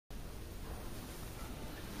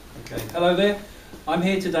Okay. Hello there. I'm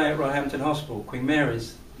here today at Roehampton Hospital, Queen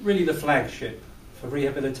Mary's, really the flagship for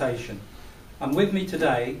rehabilitation. And with me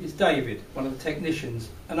today is David, one of the technicians,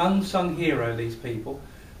 an unsung hero, these people.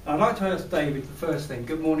 And I'd like to ask David the first thing.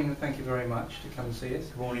 Good morning and thank you very much to come and see us.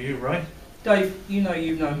 Good morning to you, Ray. Dave, you know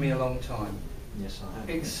you've known me a long time. Yes, I have.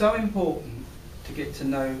 It's so important to get to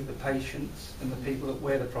know the patients and the people that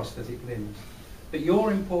wear the prosthetic limbs. But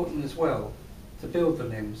you're important as well to build the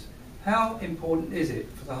limbs. How important is it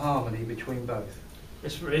for the harmony between both?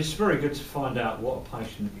 It's very good to find out what a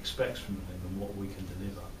patient expects from the limb and what we can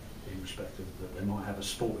deliver, in respect of that they might have a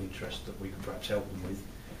sport interest that we can perhaps help them with.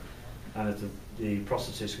 And if the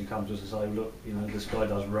prosthetist can come to us and say, look, you know, this guy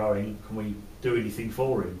does rowing, can we do anything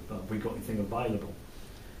for him? Have we got anything available?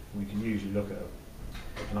 And we can usually look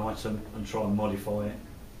at an item and try and modify it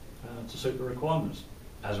to suit the requirements,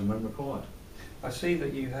 as and when required. I see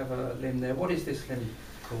that you have a limb there. What is this limb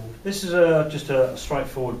called? This is just a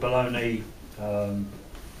straightforward below knee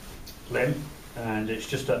limb, and it's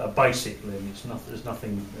just a basic limb. It's not, there's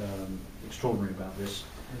nothing extraordinary about this.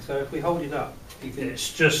 And so if we hold it up, you can...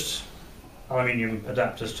 It's just aluminium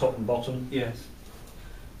adapters top and bottom. Yes.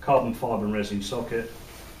 Carbon fibre and resin socket,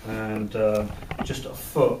 and just a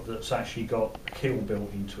foot that's actually got a keel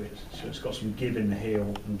built into it. So it's got some give in the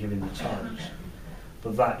heel and give in the toes.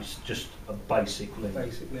 But that is just a basic limb.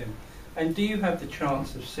 Basic limb. And do you have the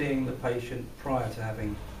chance of seeing the patient prior to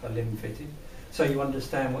having a limb fitted? So you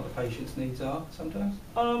understand what the patient's needs are sometimes?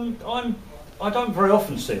 I don't very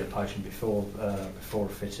often see a patient before a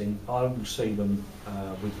fitting. I will see them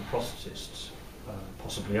with the prosthetist,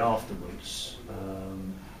 possibly afterwards,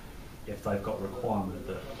 if they've got a requirement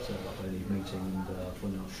that they need meeting and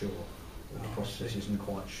we're not sure. The prosthetist isn't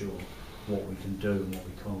quite sure what we can do and what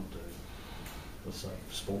we can't do, let's say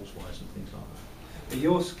sports-wise and things like that. But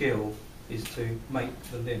your skill is to make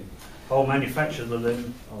the limb. I'll manufacture the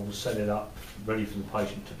limb, I will set it up ready for the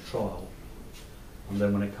patient to trial, and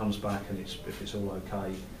then when it comes back and if it's all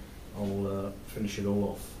okay, I'll finish it all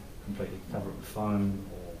off, completely cover it with foam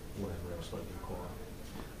or whatever else they require.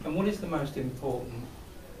 And what is the most important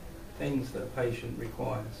things that a patient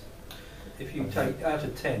requires? If you take out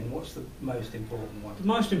of 10, what's the most important one? The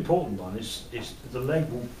most important one is the leg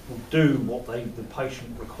will do what the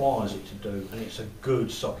patient requires it to do, and it's a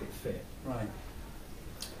good socket fit. Right.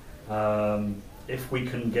 If we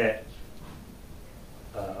can get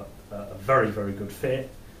a very, very good fit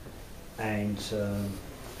and the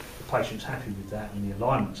patient's happy with that and the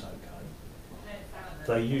alignment's okay,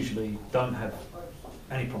 they usually don't have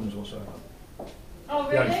any problems whatsoever. Oh,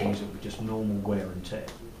 really? The only thing is it would be just normal wear and tear,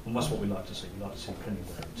 and that's what we like to see. We like to see plenty of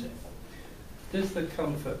wear and tear. Does the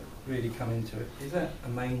comfort really come into it? Is that a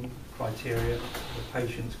main criteria for the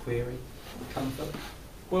patient's query, comfort?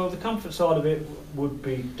 Well, the comfort side of it would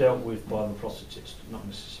be dealt with by the prosthetist, not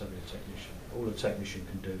necessarily a technician. All a technician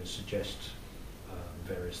can do is suggest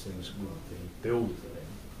various things with the build of the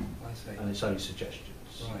limb, I see. and it's only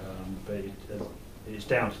suggestions. Right. But it's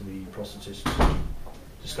down to the prosthetist to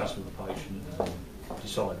discuss with the patient and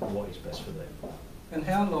decide what is best for them. And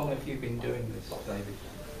how long have you been doing this, David?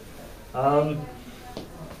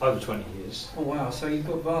 Over 20 years. Oh wow, so you've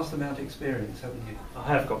got a vast amount of experience, haven't you? I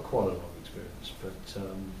have got quite a lot of experience,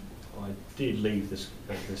 but I did leave this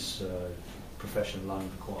profession alone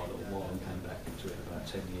for quite a little while and came back to it about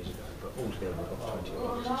 10 years ago, but altogether I've got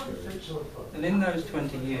 20 years experience. And in those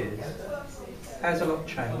 20 years, has a lot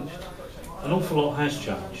changed? An awful lot has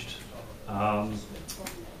changed. I'm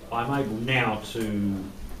able now to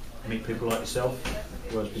meet people like yourself,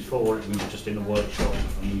 whereas before we were just in a workshop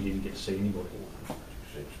and we didn't get to see anybody.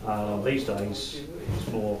 These days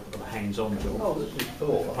it's more of a hands-on job.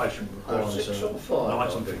 The patient requires an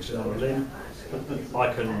item fixed on a limb.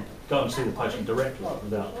 I can go and see the patient directly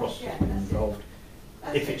without the prosthetist being involved.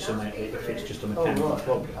 If it's just a mechanical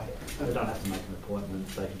problem, they don't have to make an appointment.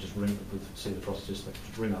 They can just see the prosthetist. They can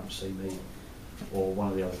just ring up and see me, or one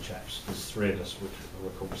of the other chaps. There's 3 of us, which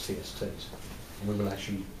are called CSTs, and we will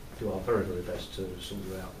actually do our very, very best to sort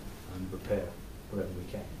you out and repair whatever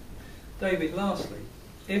we can. David, lastly,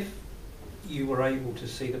 if you were able to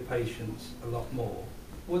see the patients a lot more,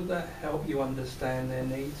 would that help you understand their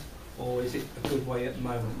needs? Or is it a good way at the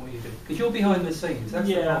moment what you do? Because you're behind the scenes, that's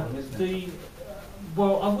the problem, isn't it?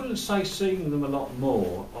 Well, I wouldn't say seeing them a lot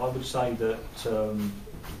more. I would say that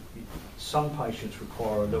some patients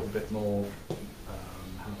require a little bit more,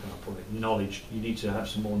 how can I put it, knowledge. You need to have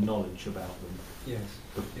some more knowledge about them. Yes.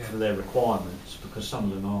 For their requirements, because some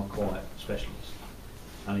of them are quite specialist.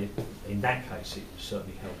 And in that case, it would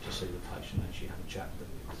certainly help to see the patient, actually have a chat with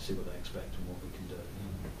them, to see what they expect and what we can do.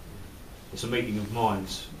 it's a meeting of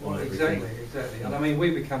minds on everything. Exactly. And I mean,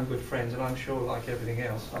 we become good friends, and I'm sure, like everything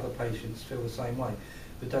else, other patients feel the same way.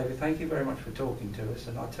 But David, thank you very much for talking to us,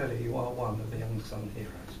 and I tell you, you are one of the unsung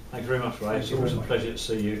heroes. Thank you very much, Ray. It's always a pleasure to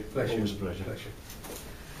see you. Always a pleasure.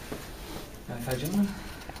 Okay, gentlemen.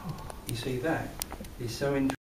 You see that? He's so interesting.